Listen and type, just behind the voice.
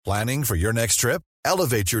Planning for your next trip?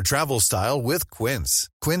 Elevate your travel style with Quince.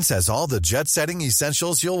 Quince has all the jet-setting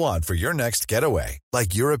essentials you'll want for your next getaway,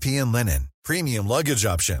 like European linen, premium luggage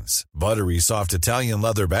options, buttery soft Italian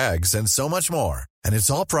leather bags, and so much more. And it's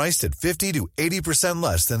all priced at 50 to 80%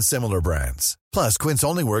 less than similar brands. Plus, Quince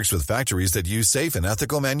only works with factories that use safe and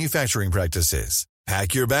ethical manufacturing practices.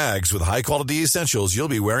 Pack your bags with high-quality essentials you'll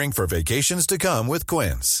be wearing for vacations to come with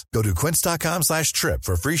Quince. Go to quince.com/trip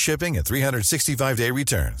for free shipping and 365-day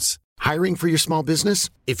returns. Hiring for your small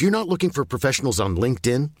business? If you're not looking for professionals on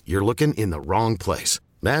LinkedIn, you're looking in the wrong place.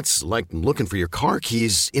 That's like looking for your car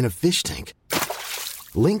keys in a fish tank.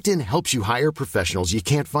 LinkedIn helps you hire professionals you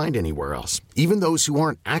can't find anywhere else, even those who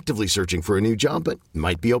aren't actively searching for a new job but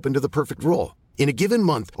might be open to the perfect role. In a given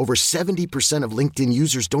month, over 70% of LinkedIn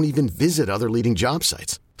users don't even visit other leading job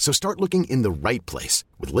sites. So start looking in the right place.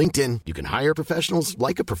 With LinkedIn, you can hire professionals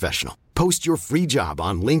like a professional. Post your free job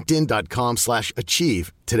on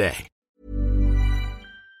linkedin.com/achieve today.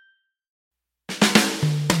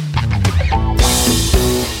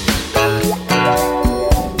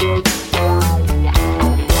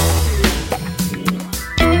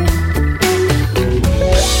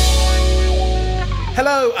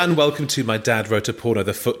 Hello and welcome to My Dad Wrote a Porno,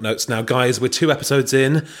 the footnotes. Now, guys, we're 2 episodes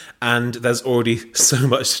in and there's already so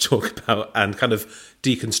much to talk about and kind of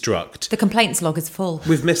deconstruct. The complaints log is full.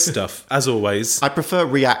 We've missed stuff, as always. I prefer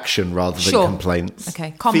reaction rather than complaints.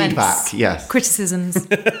 Okay, comments. Feedback, yes. Criticisms.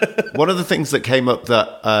 One of the things that came up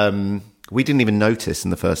that we didn't even notice in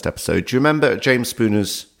the first episode, do you remember James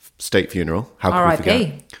Spooner's state funeral? How could we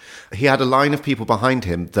forget? He had a line of people behind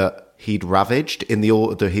him that he'd ravaged in the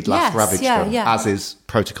order he'd last ravaged them, as is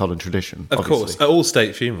protocol and tradition. Of course, at all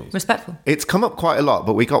state funerals. Respectful. It's come up quite a lot,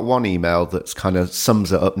 but we got one email that's kind of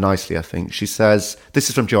sums it up nicely, I think. She says, this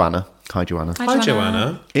is from Joanna. Hi, Joanna. Hi,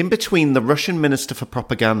 Joanna. In between the Russian Minister for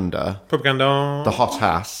Propaganda, the hot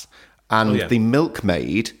ass, and the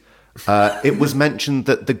milkmaid, it was mentioned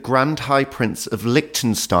that the Grand High Prince of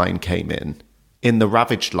Liechtenstein came in the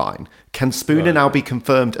ravaged line. Can Spooner now be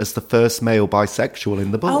confirmed as the first male bisexual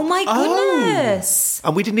in the book? Oh my goodness!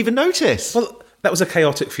 And we didn't even notice. Well, that was a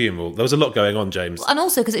chaotic funeral. There was a lot going on, James. And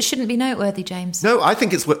also because it shouldn't be noteworthy, James. No, I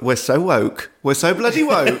think we're so woke. We're so bloody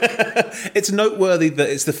woke. It's noteworthy that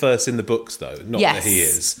it's the first in the books, though, not that he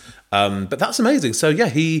is. But that's amazing. So, yeah,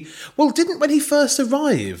 when he first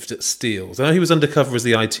arrived at Steele's, I know he was undercover as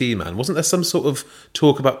the IT man. Wasn't there some sort of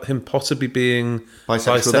talk about him possibly being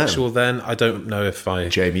bisexual then? I don't know if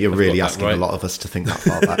Jamie, you're really asking a lot of us to think that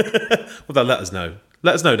far back. Well, then let us know.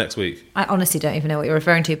 Let us know next week. I honestly don't even know what you're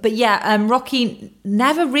referring to. But yeah, Rocky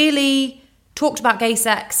never really talked about gay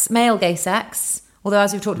sex, male gay sex, although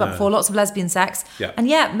as we've talked about before, lots of lesbian sex. Yeah. And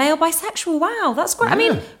male bisexual, wow, that's great. Yeah. I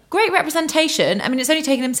mean, great representation. I mean, it's only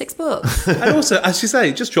taken him 6 books. And also, as you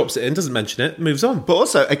say, just drops it in, doesn't mention it, moves on. But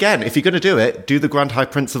also, again, if you're going to do it, do the Grand High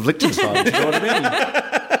Prince of Liechtenstein. Do you know what I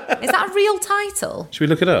mean? Is that a real title? Should we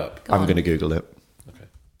look it up? I'm going to Google it. Okay.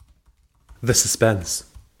 The suspense.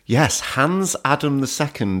 Yes, Hans Adam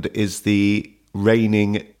II is the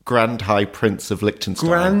reigning Grand High Prince of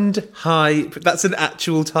Liechtenstein. That's an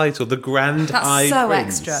actual title, the Grand High Prince. That's so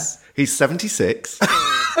extra. He's 76.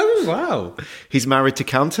 Oh, wow. He's married to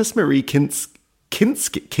Countess Marie Kinski?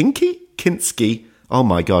 Oh,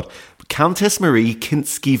 my God. Countess Marie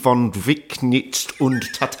Kinski von Wicknitz und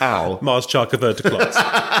Tatau. Mars Charka third to class.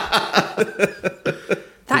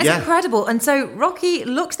 That is incredible. And so Rocky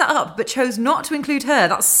looked that up but chose not to include her.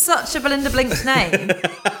 That's such a Belinda Blinks name.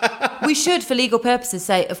 We should, for legal purposes,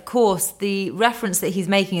 say, of course, the reference that he's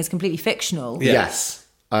making is completely fictional. Yes.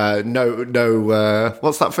 No.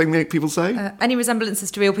 What's that thing that people say? Any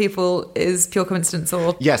resemblances to real people is pure coincidence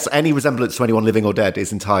or... Yes, any resemblance to anyone living or dead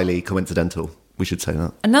is entirely coincidental. We should say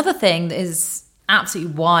that. Another thing that is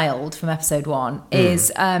absolutely wild from episode 1 is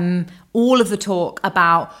all of the talk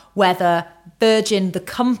about whether Virgin, the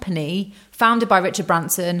company, founded by Richard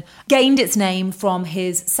Branson, gained its name from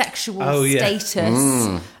his sexual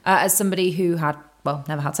status as somebody who had,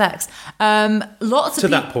 never had sex. Lots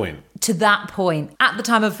of that point. To that point, at the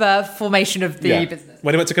time of formation of the business.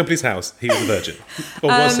 When he went to company's house, he was a virgin. Or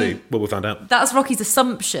was he? Well, we found out. That's Rocky's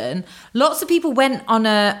assumption. Lots of people went on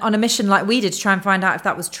a mission like we did to try and find out if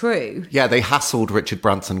that was true. Yeah, they hassled Richard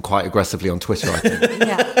Branson quite aggressively on Twitter, I think.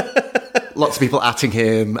 Lots of people atting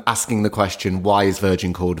him, asking the question, why is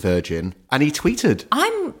Virgin called Virgin? And he tweeted.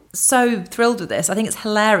 I'm so thrilled with this. I think it's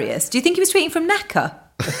hilarious. Do you think he was tweeting from Necker?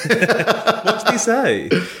 What did he say?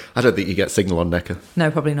 I don't think you get signal on Necker. No,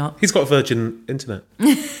 probably not. He's got Virgin internet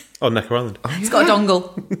on Necker Island. He's got a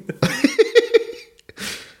dongle.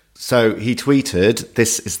 So he tweeted,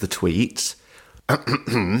 this is the tweet.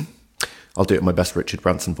 I'll do it in my best Richard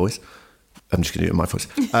Branson voice. I'm just going to do it in my voice.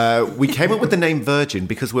 We came up with the name Virgin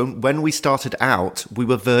because when we started out, we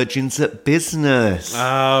were virgins at business.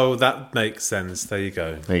 Oh, that makes sense. There you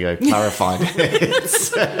go. There you go. Clarified it.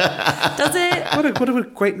 Does it? What a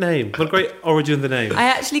great name. What a great origin of the name. I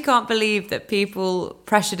actually can't believe that people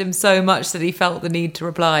pressured him so much that he felt the need to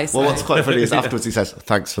reply. So. Well, what's quite funny is afterwards he says,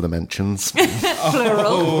 thanks for the mentions.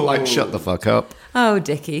 Plural. Like, shut the fuck up. Oh,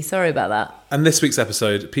 Dickie. Sorry about that. And this week's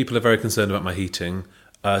episode, people are very concerned about my heating.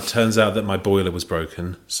 Turns out that my boiler was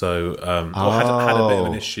broken, so I had a bit of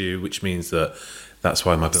an issue, which means that's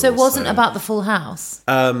why my bill. So it wasn't about the full house.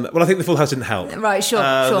 Well, I think the full house didn't help. Right, sure.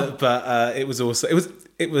 But it was also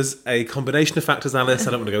it was a combination of factors, Alice.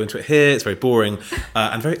 I don't want to go into it here. It's very boring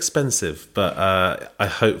and very expensive, but I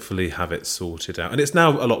hopefully have it sorted out, and it's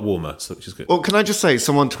now a lot warmer, so which is good. Well, can I just say,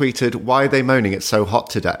 someone tweeted, "Why are they moaning it's so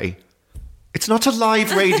hot today?" It's not a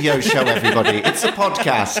live radio show, everybody. It's a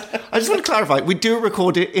podcast. I just want to clarify, we do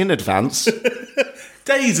record it in advance.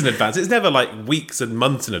 Days in advance. It's never like weeks and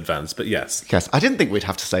months in advance, but yes. Yes, I didn't think we'd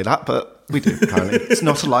have to say that, but we do, apparently. It's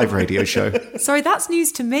not a live radio show. Sorry, that's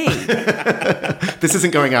news to me. This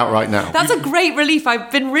isn't going out right now. That's a great relief.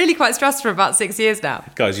 I've been really quite stressed for about 6 years now.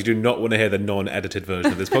 Guys, you do not want to hear the non-edited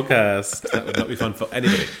version of this podcast. That would not be fun for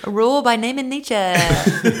anybody. Raw by name and nature.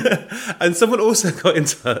 And someone also got in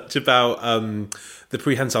touch about the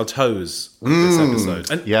prehensile toes of this episode.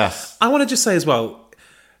 And yes. I want to just say as well,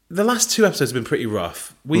 the last 2 episodes have been pretty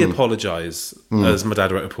rough. We apologise, as my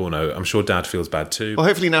dad wrote a porno. I'm sure Dad feels bad too. Well,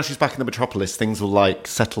 hopefully now she's back in the metropolis, things will like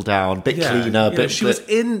settle down, a bit cleaner. She was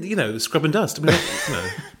in, scrub and dust. I mean,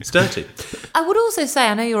 it's dirty. I would also say,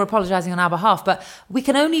 I know you're apologising on our behalf, but we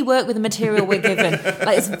can only work with the material we're given.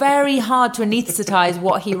 Like, it's very hard to anaesthetise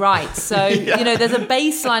what he writes. So, there's a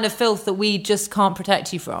baseline of filth that we just can't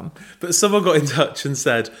protect you from. But someone got in touch and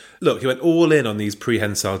said, look, he went all in on these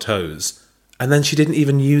prehensile toes. And then she didn't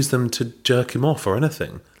even use them to jerk him off or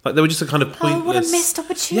anything. Like, they were just a kind of pointless... Oh, what a missed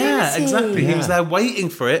opportunity. Yeah, exactly. He was there waiting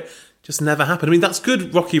for it. Just never happened. I mean, that's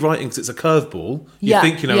good Rocky writing because it's a curveball. You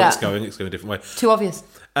think you know where it's going a different way. Too obvious.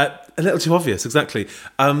 A little too obvious, exactly.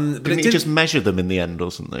 But didn't he just measure them in the end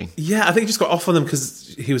or something? Yeah, I think he just got off on them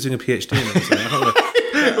because he was doing a PhD in them or something.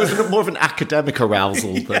 It was more of an academic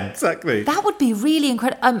arousal than... Exactly. That would be really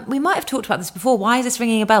incredible. We might have talked about this before. Why is this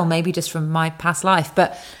ringing a bell? Maybe just from my past life.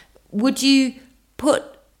 But would you put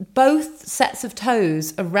both sets of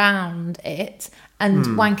toes around it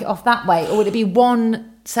and wank it off that way? Or would it be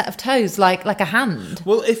one set of toes, like a hand?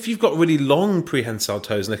 Well, if you've got really long prehensile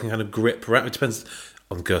toes and they can kind of grip around, it depends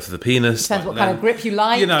on the girth of the penis. Depends what kind of grip you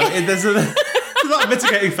like. There's a lot of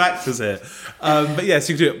mitigating factors here. But yes,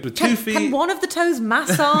 you can do it with 2 feet. Can one of the toes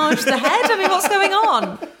massage the head? I mean, what's going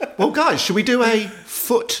on? Well, guys, should we do a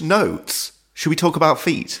footnotes? Should we talk about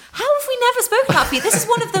feet? How have we never spoken about feet? This is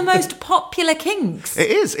one of the most popular kinks.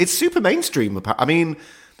 It is. It's super mainstream. I mean,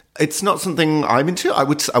 it's not something I'm into. I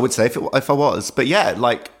would say if I was. But yeah,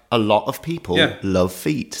 like a lot of people love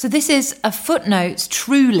feet. So this is a footnotes,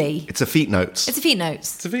 truly. It's a feet notes. It's a feet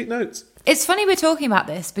notes. It's a feet notes. It's funny we're talking about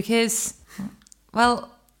this because,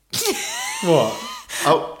 well... What?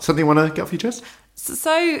 Oh, something you want to get off your chest?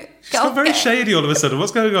 So... She's got very shady all of a sudden.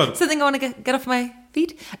 What's going on? Something I want to get off my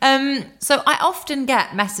feet. So I often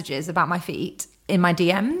get messages about my feet in my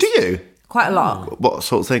DMs. Do you? Quite a lot. What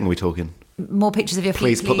sort of thing are we talking? More pictures of your feet,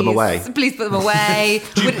 please. Put them away. Please put them away.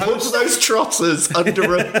 Do you put those trotters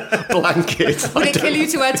under a blanket? Would it kill you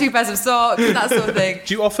to wear 2 pairs of socks? That sort of thing.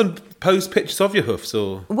 Do you often post pictures of your hoofs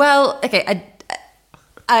or? Well, okay,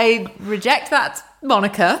 I reject that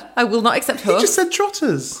moniker. I will not accept hoofs. You just said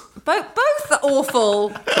trotters. Both are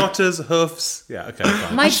awful. Trotters, hoofs. Yeah, okay,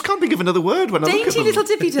 fine. I just can't think of another word when I look at them. Dainty little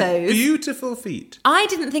tippy toes. Beautiful feet. I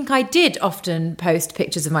didn't think I did often post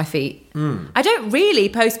pictures of my feet. I don't really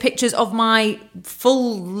post pictures of my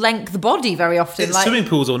full-length body very often. It's swimming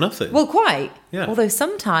pools or nothing. Well, quite. Yeah. Although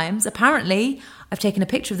sometimes, apparently, I've taken a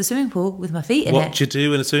picture of the swimming pool with my feet in it. What do you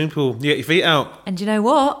do in a swimming pool? You get your feet out. And you know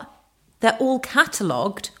what? They're all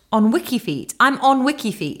catalogued on WikiFeet. I'm on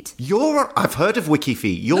WikiFeet. I've heard of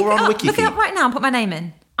WikiFeet. You're on WikiFeet. Look it up right now and put my name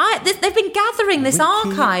in. They've been gathering this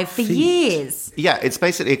archive for years. Yeah, it's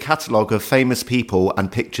basically a catalogue of famous people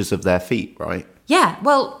and pictures of their feet, right? Yeah,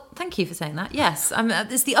 well, thank you for saying that. Yes,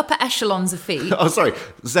 it's the upper echelons of feet. Oh, sorry,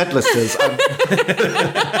 Z-listers.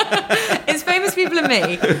 It's famous people and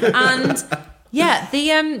me. And... yeah,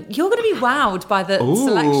 you're going to be wowed by the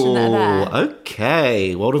selection that are there.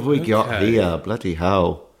 Okay, what have we got here? Bloody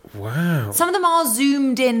hell. Wow. Some of them are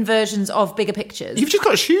zoomed in versions of bigger pictures. You've just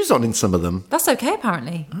got shoes on in some of them. That's okay,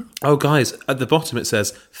 apparently. Oh, guys, at the bottom it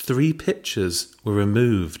says 3 pictures were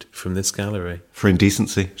removed from this gallery. For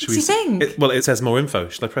indecency. What do you think? It says more info.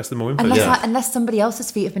 Should I press the more info? Unless somebody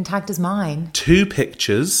else's feet have been tagged as mine. 2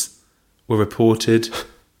 pictures were reported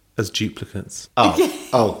as duplicates.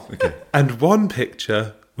 Oh, okay. And 1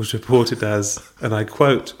 picture was reported as, and I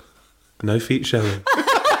quote, no feet showing.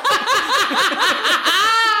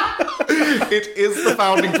 It is the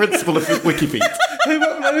founding principle of WikiFeet. Who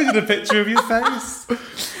uploaded a picture of your face?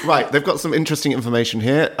 Right, they've got some interesting information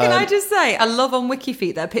here. Can I just say, I love on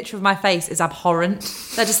WikiFeet that a picture of my face is abhorrent.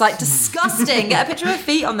 They're just like disgusting. Get a picture of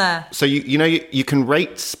feet on there. So you can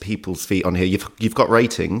rate people's feet on here. You've got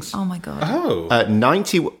ratings. Oh my God. Oh.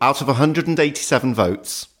 90 out of 187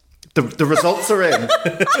 votes. The results are in.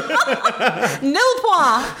 0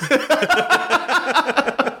 points.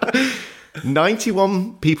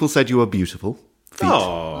 91 people said you were beautiful.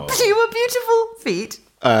 Oh. You were beautiful feet.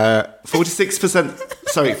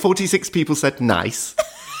 46 people said nice.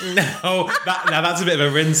 No, now that's a bit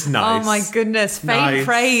of a rinse. Nice. Oh my goodness, faint Nice.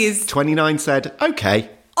 praise. 29 said okay.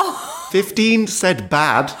 15 said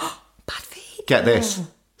bad. Bad feet. Get this.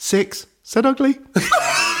 6 said ugly.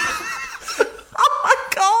 Oh my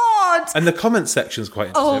God. And the comment section's quite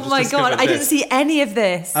interesting. Oh I've just my God, discovered I didn't this. see any of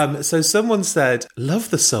this. So someone said, love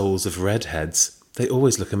the souls of redheads. They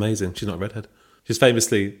always look amazing. She's not a redhead. She's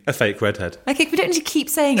famously a fake redhead. Okay, we don't need to keep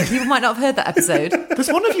saying it. People might not have heard that episode.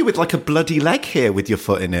 There's one of you with like a bloody leg here with your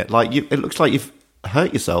foot in it. It looks like you've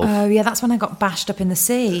hurt yourself. Oh yeah, that's when I got bashed up in the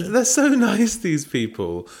sea. They're so nice, these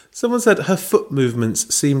people. Someone said her foot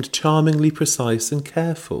movements seemed charmingly precise and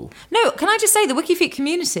careful. No, can I just say the WikiFeet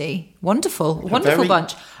community, wonderful very-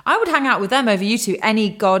 bunch. I would hang out with them over you two any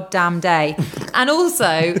goddamn day. And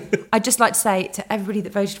also, I'd just like to say to everybody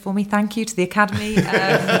that voted for me, thank you, to the Academy,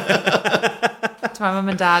 to my mum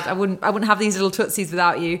and dad. I wouldn't have these little tootsies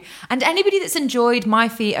without you. And anybody that's enjoyed my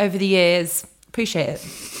feet over the years, appreciate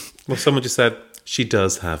it. Well, someone just said, she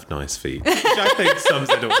does have nice feet. Which I think sums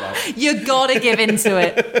it all up. You gotta give into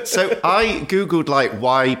it. So I Googled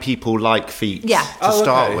why people like feet Yeah. to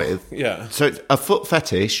start with. Yeah. So it's a foot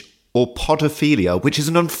fetish or podophilia, which is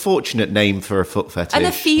an unfortunate name for a foot fetish. And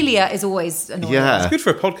ophelia is always annoying. Yeah. It's good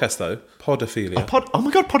for a podcast, though. Podophilia. Oh my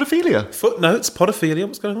God, podophilia. Footnotes, podophilia,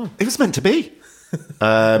 what's going on? It was meant to be.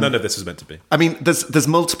 None of this was meant to be. I mean, there's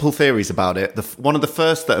multiple theories about it. One of the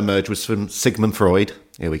first that emerged was from Sigmund Freud.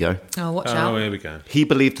 Here we go. Oh, watch Oh, out. here we go. He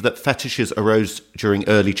believed that fetishes arose during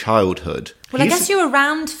early childhood. Well, I guess you were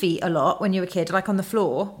around feet a lot when you were a kid, like on the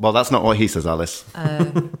floor. Well, that's not what he says, Alice.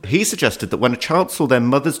 He suggested that when a child saw their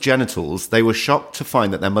mother's genitals, they were shocked to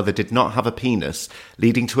find that their mother did not have a penis,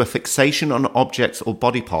 leading to a fixation on objects or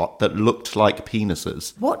body part that looked like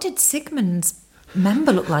penises. What did Sigmund's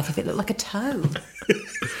member look like if it looked like a toe?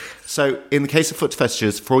 So, in the case of foot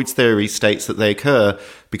fetishes, Freud's theory states that they occur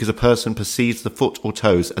because a person perceives the foot or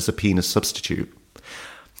toes as a penis substitute.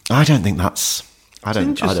 I don't think that's... I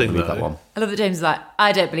don't believe that one. I love that James is like,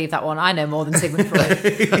 I don't believe that one. I know more than Sigmund Freud.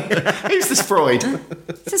 Who's this Freud?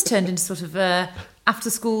 This has turned into sort of a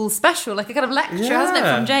after-school special, like a kind of lecture, hasn't it,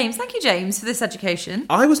 from James? Thank you, James, for this education.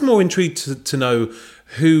 I was more intrigued to know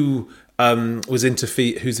who was into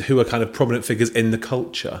feet, who are kind of prominent figures in the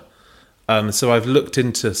culture. So I've looked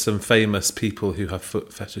into some famous people who have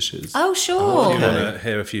foot fetishes. Oh, sure. If you want to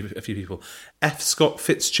hear a few people. F. Scott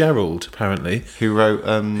Fitzgerald, apparently. Who wrote...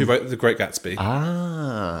 The Great Gatsby.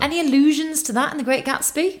 Any allusions to that in The Great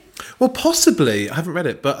Gatsby? Well, possibly. I haven't read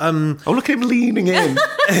it, but... Oh, look at him leaning in.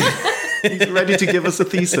 He's ready to give us a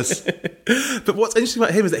thesis. But what's interesting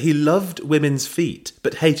about him is that he loved women's feet,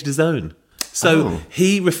 but hated his own. So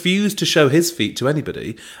he refused to show his feet to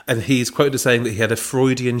anybody, and he's quoted as saying that he had a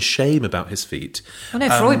Freudian shame about his feet. Well, no,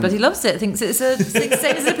 Freud, but he loves it. Thinks it's the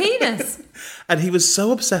same as a penis. And he was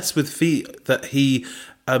so obsessed with feet that he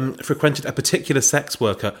frequented a particular sex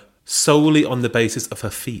worker solely on the basis of her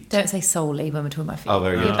feet. Don't say solely when we're talking about feet. Oh,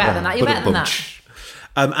 very good. You're better than that. You're better than that.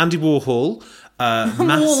 Andy Warhol,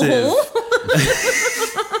 massive...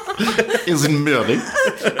 Is in Merlin.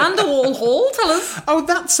 And the Warhol, tell us. Oh,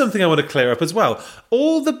 that's something I want to clear up as well.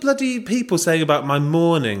 All the bloody people saying about my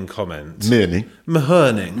morning comment.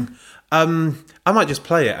 Mahurning. I might just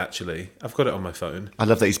play it, actually. I've got it on my phone. I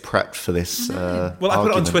love that he's prepped for this. Well, I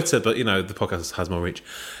put it on Twitter, but, the podcast has more reach.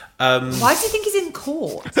 Why do you think he's in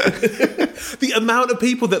court? The amount of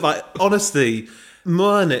people that, honestly,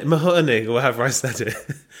 Mahurning, or however I said it,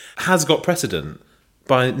 has got precedent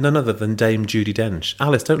by none other than Dame Judi Dench.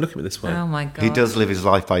 Alice, don't look at me this way. Oh, my God. He does live his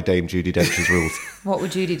life by Dame Judi Dench's rules. What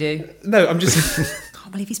would Judy do? No, I'm just...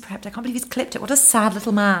 can't believe he's prepped. I can't believe he's clipped it. What a sad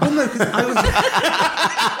little man. Oh, no, because I was...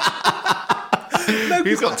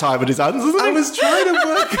 He's got time in his hands, hasn't he? I was trying to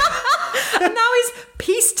work... And now he's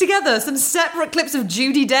pieced together some separate clips of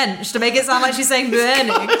Judi Dench to make it sound like she's saying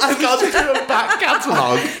burning. I've got to do a back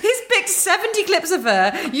catalogue. He's picked 70 clips of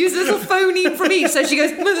her, used a little phoneme from each, so she goes,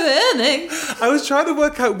 burning. I was trying to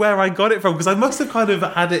work out where I got it from, because I must have kind of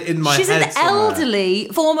had it in my She's head an somewhere. elderly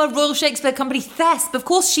former Royal Shakespeare Company thesp. Of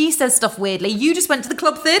course she says stuff weirdly. You just went to the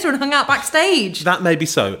Club Theatre and hung out backstage. That may be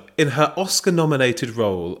so. In her Oscar-nominated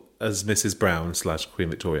role as Mrs. Brown / Queen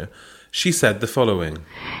Victoria, she said the following.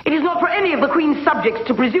 It is not for any of the Queen's subjects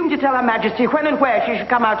to presume to tell Her Majesty when and where she should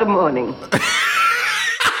come out of mourning.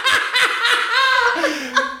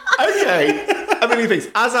 Okay. A million things.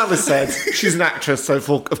 As Alice said, she's an actress, so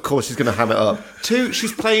of course she's going to ham it up. 2,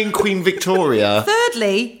 she's playing Queen Victoria.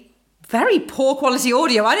 Thirdly, very poor quality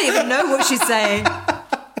audio. I don't even know what she's saying.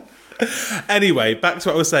 Anyway, back to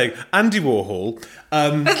what I was saying. Andy Warhol.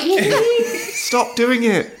 Stop doing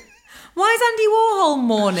it. Why is Andy Warhol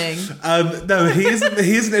mourning? No, he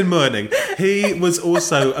isn't in mourning. He was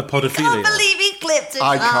also a podophilia. I can't believe he clipped it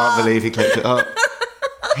I can't believe he clipped it up.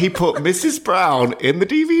 He put Mrs. Brown in the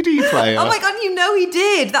DVD player. Oh my God, you know he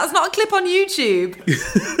did. That's not a clip on YouTube.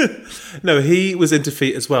 No, he was into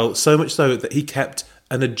feet as well, so much so that he kept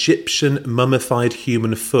an Egyptian mummified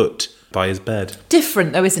human foot by his bed.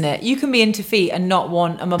 Different though, isn't it? You can be into feet and not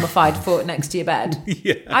want a mummified foot next to your bed.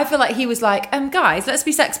 Yeah. I feel like he was like, guys, let's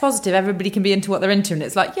be sex positive. Everybody can be into what they're into. And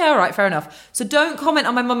it's like, yeah, all right, fair enough. So don't comment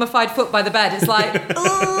on my mummified foot by the bed. It's like,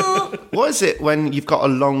 oh. What is it when you've got a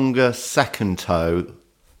longer second toe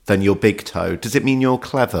than your big toe? Does it mean you're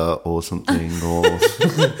clever or something? Or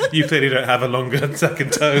You clearly don't have a longer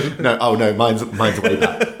second toe. No, mine's way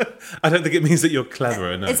back. I don't think it means that you're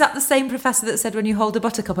cleverer, no. Is that the same professor that said when you hold a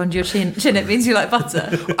buttercup under your chin it means you like butter?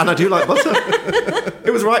 And I do like butter.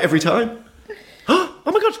 It was right every time. Oh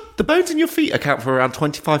my God, the bones in your feet account for around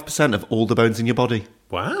 25% of all the bones in your body.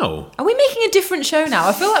 Wow. Are we making a different show now?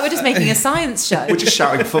 I feel like we're just making a science show. We're just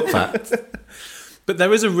shouting foot facts. But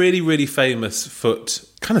there is a really, really famous foot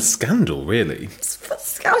kind of scandal, really. What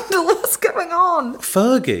scandal? What's going on?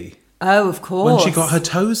 Fergie. Oh, of course. When she got her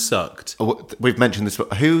toes sucked. Oh, we've mentioned this.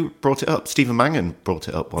 Who brought it up? Stephen Mangan brought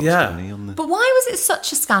it up once. Yeah. But why was it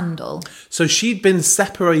such a scandal? So she'd been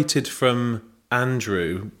separated from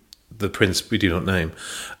Andrew, the prince we do not name,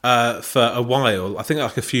 for a while. I think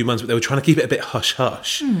like a few months, but they were trying to keep it a bit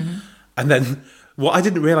hush-hush. And then what I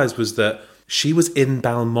didn't realise was that she was in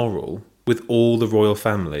Balmoral with all the royal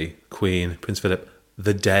family, Queen, Prince Philip,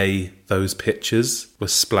 the day those pictures were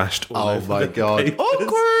splashed all over my the God. papers.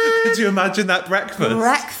 Awkward! Could you imagine that breakfast?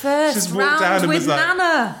 Breakfast, round with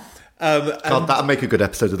Nana. God, that'd make a good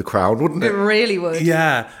episode of The Crown, wouldn't It it? really would.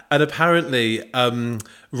 Yeah, and apparently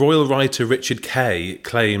royal writer Richard Kay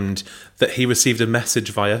claimed that he received a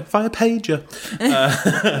message via pager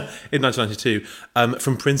in 1992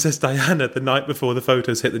 from Princess Diana the night before the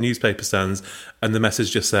photos hit the newspaper stands, and the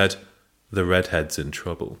message just said, "The redhead's in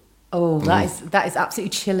trouble." Oh, that is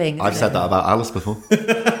absolutely chilling. I've said that about Alice before.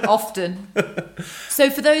 Often. So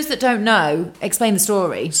for those that don't know, explain the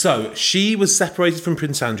story. So she was separated from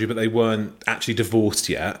Prince Andrew, but they weren't actually divorced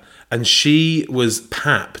yet. And she was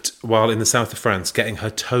papped while in the south of France getting her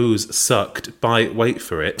toes sucked by, wait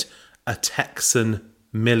for it, a Texan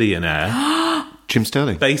millionaire. Jim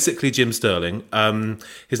Sterling. Basically Jim Sterling.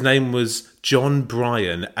 His name was John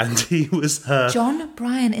Bryan, and he was her... John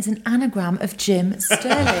Bryan is an anagram of Jim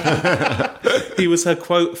Sterling. He was her,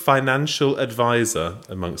 quote, financial advisor,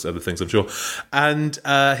 amongst other things, I'm sure. And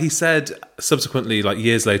he said, subsequently, like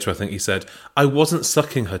years later, I think he said, "I wasn't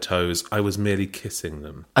sucking her toes, I was merely kissing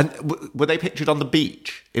them." And were they pictured on the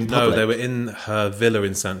beach in public? No, they were in her villa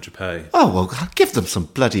in Saint-Tropez. Oh, well, give them some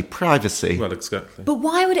bloody privacy. Well, exactly. But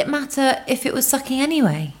why would it matter if it was sucking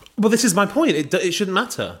anyway? Well, this is my point. It shouldn't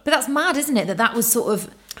matter. But that's mad, isn't it? That was sort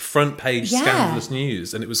of... Front page scandalous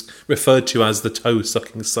news, and it was referred to as the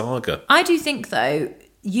toe-sucking saga. I do think, though,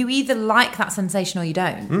 you either like that sensation or you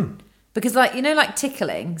don't. Because, like, you know, like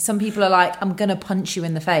tickling, some people are like, "I'm going to punch you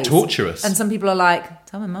in the face." Torturous. And some people are like,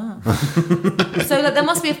 "Tell me more." So like, there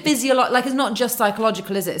must be a physiological... Like, it's not just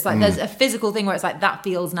psychological, is it? It's like there's a physical thing where it's like, that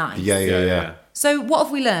feels nice. Yeah. So what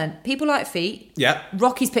have we learned? People like feet. Yeah.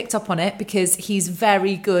 Rocky's picked up on it because he's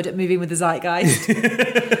very good at moving with the zeitgeist.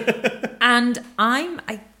 And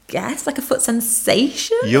I guess, like a foot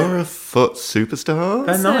sensation. You're a foot superstar?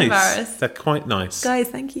 They're so nice. embarrassed. They're quite nice. Guys,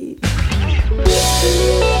 thank you.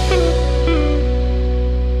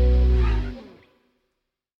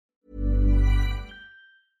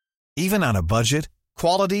 Even on a budget,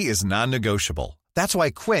 quality is non-negotiable. That's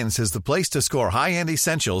why Quince is the place to score high-end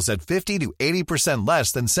essentials at 50 to 80%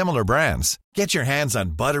 less than similar brands. Get your hands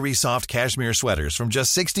on buttery soft cashmere sweaters from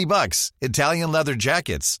just $60, Italian leather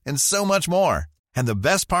jackets, and so much more. And the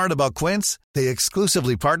best part about Quince, they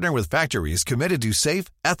exclusively partner with factories committed to safe,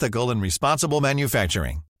 ethical, and responsible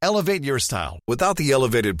manufacturing. Elevate your style without the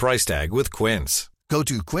elevated price tag with Quince. Go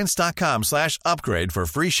to quince.com/upgrade for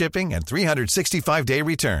free shipping and 365-day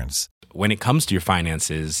returns. When it comes to your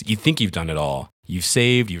finances, you think you've done it all. You've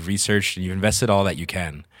saved, you've researched, and you've invested all that you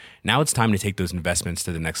can. Now it's time to take those investments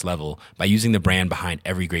to the next level by using the brand behind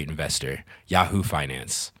every great investor, Yahoo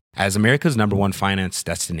Finance. As America's #1 finance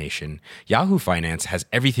destination, Yahoo Finance has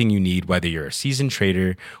everything you need, whether you're a seasoned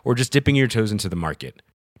trader or just dipping your toes into the market.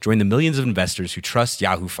 Join the millions of investors who trust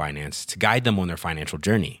Yahoo Finance to guide them on their financial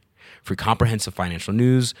journey. For comprehensive financial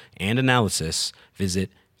news and analysis,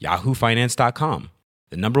 visit yahoofinance.com,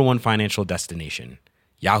 the #1 financial destination,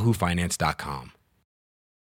 yahoofinance.com.